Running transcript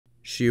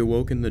She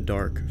awoke in the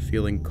dark,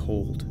 feeling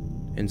cold,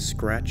 and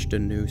scratched a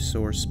new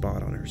sore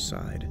spot on her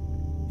side.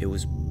 It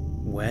was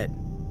wet.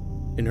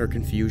 In her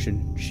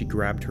confusion, she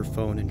grabbed her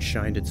phone and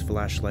shined its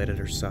flashlight at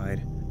her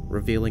side,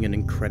 revealing an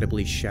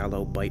incredibly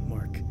shallow bite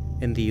mark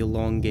and the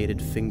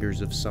elongated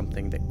fingers of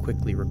something that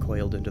quickly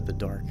recoiled into the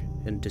dark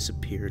and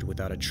disappeared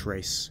without a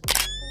trace.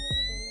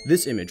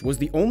 This image was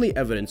the only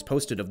evidence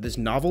posted of this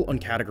novel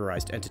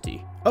uncategorized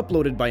entity,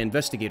 uploaded by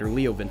investigator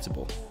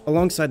Leovincible,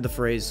 alongside the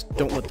phrase,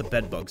 "Don't let the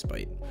bedbugs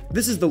bite."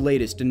 This is the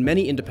latest in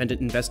many independent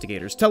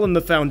investigators telling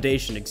the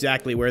Foundation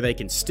exactly where they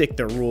can stick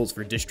their rules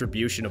for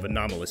distribution of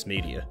anomalous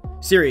media.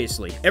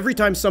 Seriously, every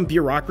time some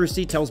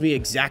bureaucracy tells me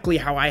exactly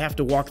how I have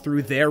to walk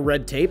through their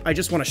red tape, I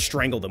just want to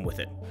strangle them with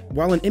it.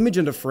 While an image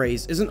and a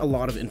phrase isn't a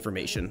lot of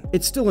information,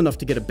 it's still enough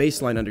to get a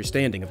baseline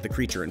understanding of the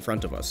creature in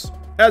front of us.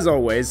 As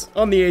always,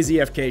 on the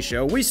AzFk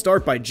show, we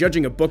start by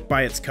judging a book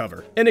by its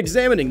cover, and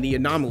examining the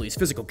anomaly's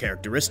physical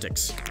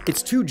characteristics.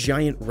 Its two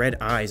giant red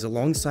eyes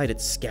alongside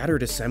its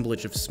scattered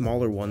assemblage of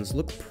smaller ones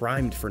look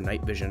primed for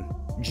night vision.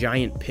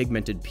 Giant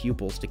pigmented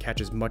pupils to catch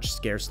as much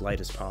scarce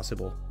light as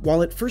possible.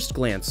 While at first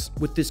glance,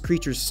 with this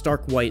creature's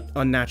stark white,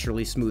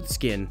 unnaturally smooth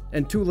skin,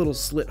 and two little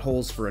slit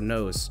holes for a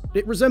nose,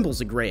 it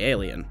resembles a gray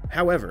alien.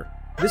 However,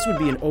 this would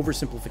be an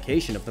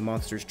oversimplification of the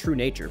monster's true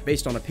nature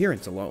based on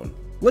appearance alone.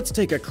 Let's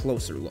take a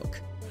closer look.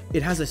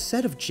 It has a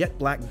set of jet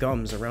black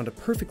gums around a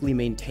perfectly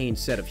maintained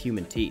set of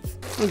human teeth.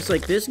 Looks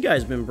like this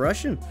guy's been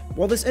brushing.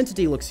 While this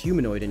entity looks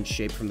humanoid in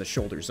shape from the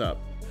shoulders up,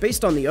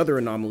 based on the other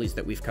anomalies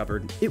that we've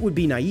covered, it would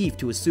be naive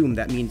to assume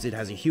that means it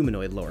has a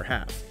humanoid lower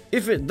half.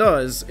 If it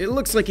does, it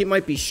looks like it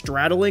might be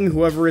straddling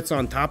whoever it's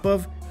on top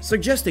of,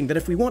 suggesting that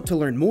if we want to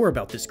learn more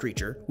about this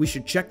creature, we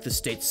should check the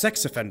state's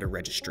sex offender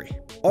registry.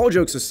 All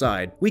jokes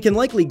aside, we can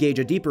likely gauge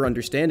a deeper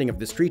understanding of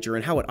this creature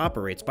and how it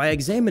operates by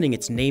examining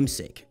its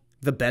namesake,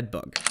 the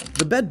bedbug.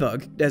 The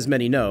bedbug, as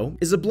many know,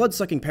 is a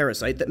blood-sucking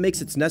parasite that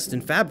makes its nest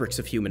in fabrics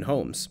of human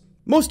homes.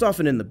 Most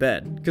often in the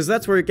bed, because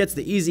that's where it gets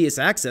the easiest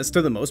access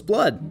to the most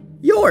blood.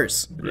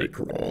 Yours! They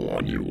crawl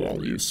on you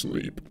while you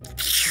sleep.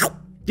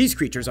 These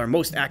creatures are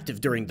most active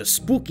during the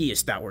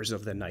spookiest hours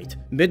of the night,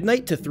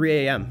 midnight to 3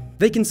 AM.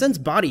 They can sense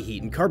body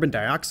heat and carbon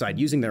dioxide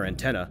using their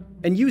antennae,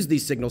 and use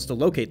these signals to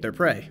locate their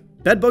prey.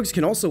 Bedbugs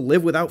can also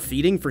live without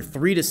feeding for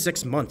 3 to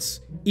 6 months,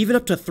 even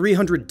up to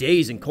 300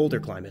 days in colder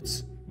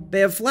climates. They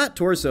have flat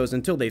torsos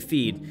until they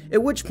feed,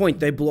 at which point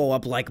they blow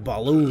up like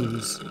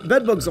balloons.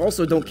 Bedbugs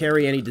also don't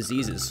carry any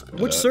diseases,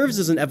 which serves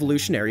as an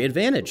evolutionary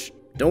advantage.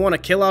 Don't want to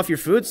kill off your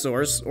food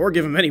source, or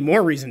give them any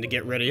more reason to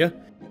get rid of you.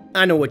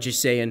 I know what you're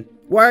saying.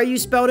 Why are you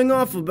spouting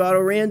off about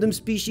a random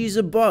species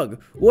of bug?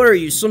 What are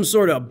you, some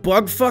sort of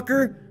bug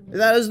fucker?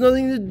 That has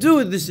nothing to do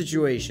with the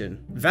situation.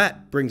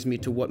 That brings me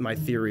to what my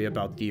theory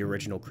about the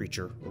original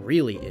creature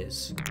really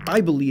is.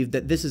 I believe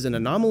that this is an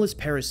anomalous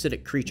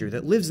parasitic creature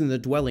that lives in the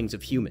dwellings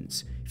of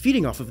humans,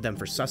 feeding off of them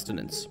for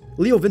sustenance.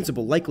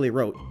 Leovincible likely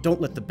wrote, "Don't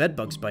let the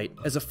bedbugs bite,"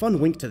 as a fun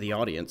wink to the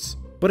audience.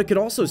 But it could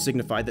also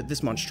signify that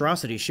this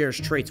monstrosity shares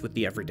traits with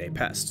the everyday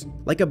pest.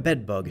 Like a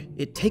bedbug,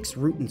 it takes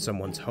root in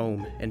someone's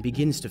home and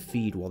begins to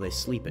feed while they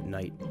sleep at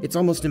night. It's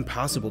almost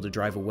impossible to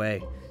drive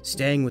away,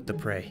 staying with the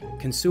prey,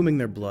 consuming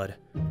their blood,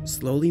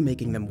 slowly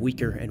making them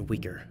weaker and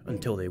weaker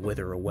until they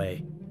wither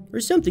away. Or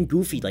something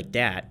goofy like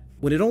that.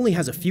 When it only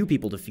has a few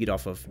people to feed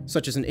off of,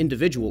 such as an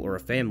individual or a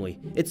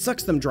family, it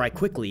sucks them dry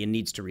quickly and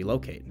needs to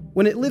relocate.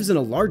 When it lives in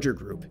a larger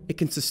group, it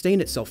can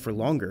sustain itself for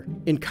longer.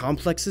 In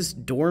complexes,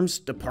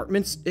 dorms,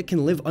 departments, it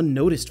can live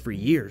unnoticed for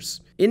years.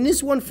 In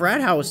this one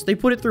frat house, they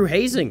put it through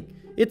hazing.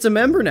 It's a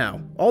member now.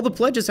 All the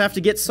pledges have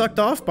to get sucked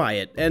off by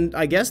it, and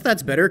I guess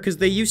that's better because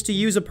they used to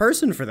use a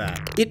person for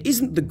that. It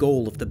isn't the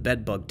goal of the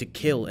bedbug to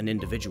kill an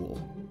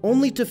individual,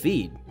 only to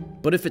feed.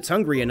 But if it's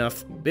hungry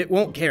enough, it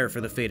won't care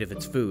for the fate of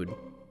its food.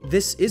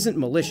 This isn't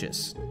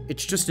malicious,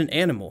 it's just an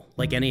animal,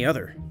 like any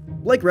other.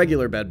 Like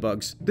regular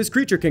bedbugs, this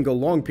creature can go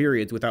long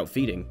periods without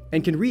feeding,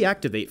 and can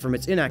reactivate from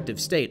its inactive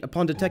state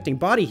upon detecting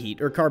body heat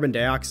or carbon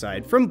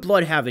dioxide from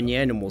blood-having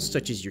animals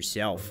such as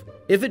yourself.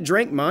 If it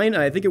drank mine,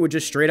 I think it would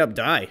just straight up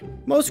die.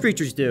 Most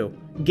creatures do.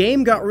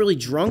 Game got really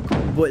drunk,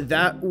 but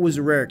that was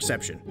a rare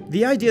exception.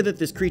 The idea that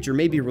this creature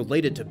may be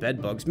related to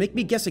bedbugs make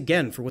me guess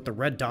again for what the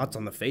red dots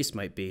on the face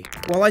might be.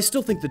 While I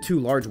still think the two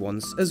large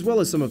ones, as well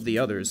as some of the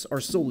others, are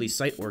solely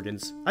sight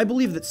organs, I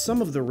believe that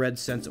some of the red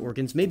sense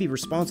organs may be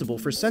responsible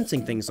for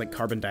sensing things like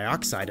carbon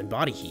dioxide and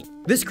body heat.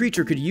 This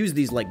creature could use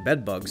these like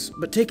bedbugs,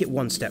 but take it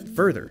one step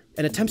further,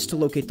 and attempts to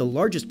locate the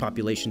largest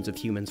populations of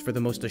humans for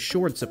the most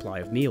assured supply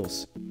of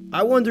meals.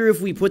 I wonder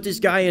if we put this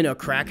guy in a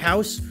crack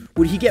house,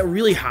 would he get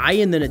really high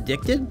and then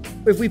addicted?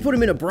 If we put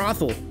him in a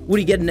brothel, would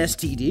he get an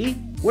STD?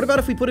 What about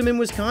if we put him in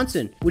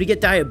Wisconsin? Would he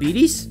get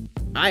diabetes?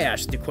 I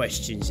ask the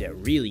questions that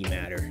really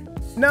matter.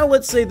 Now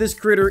let's say this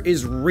critter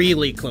is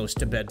really close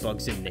to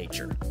bedbugs in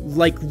nature.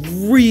 Like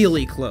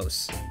really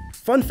close.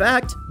 Fun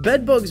fact,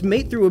 bedbugs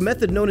mate through a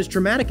method known as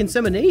traumatic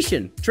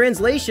insemination.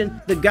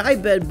 Translation, the guy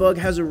bedbug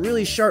has a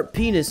really sharp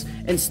penis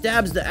and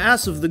stabs the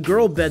ass of the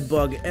girl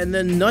bedbug and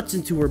then nuts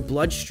into her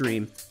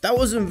bloodstream. That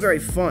wasn't very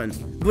fun,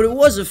 but it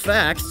was a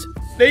fact.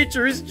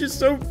 Nature is just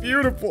so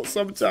beautiful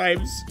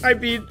sometimes. I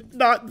mean,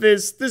 not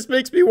this. This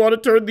makes me want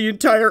to turn the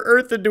entire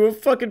earth into a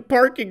fucking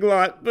parking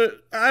lot,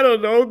 but I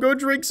don't know, go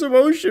drink some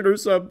ocean or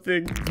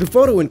something. The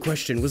photo in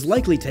question was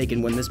likely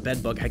taken when this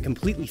bedbug had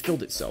completely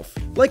filled itself.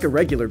 Like a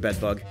regular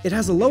bedbug, it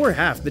has a lower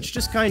half that's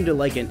just kinda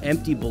like an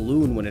empty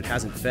balloon when it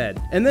hasn't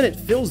fed, and then it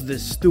fills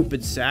this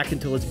stupid sack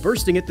until it's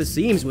bursting at the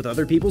seams with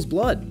other people's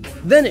blood.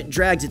 Then it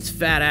drags its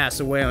fat ass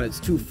away on its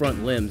two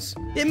front limbs.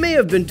 It may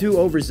have been too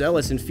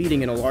overzealous in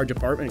feeding in a large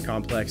apartment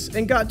complex,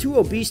 and got too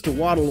obese to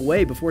waddle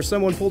away before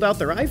someone pulled out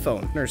their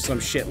iPhone, or some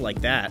shit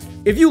like that.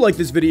 If you like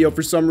this video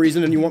for some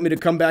reason and you want me to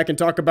come back and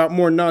talk about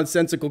more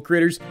nonsensical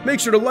critters, make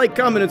sure to like,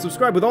 comment, and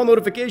subscribe with all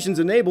notifications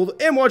enabled,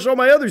 and watch all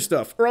my other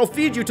stuff, or I'll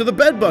feed you to the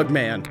bedbug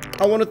man.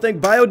 I want to thank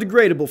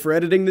Biodegradable for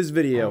editing this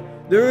video.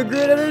 They're a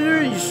great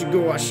editor, you should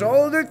go watch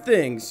all of their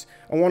things.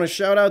 I want to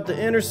shout out the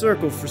Inner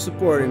Circle for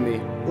supporting me.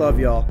 Love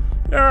y'all.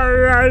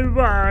 Alright,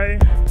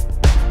 bye.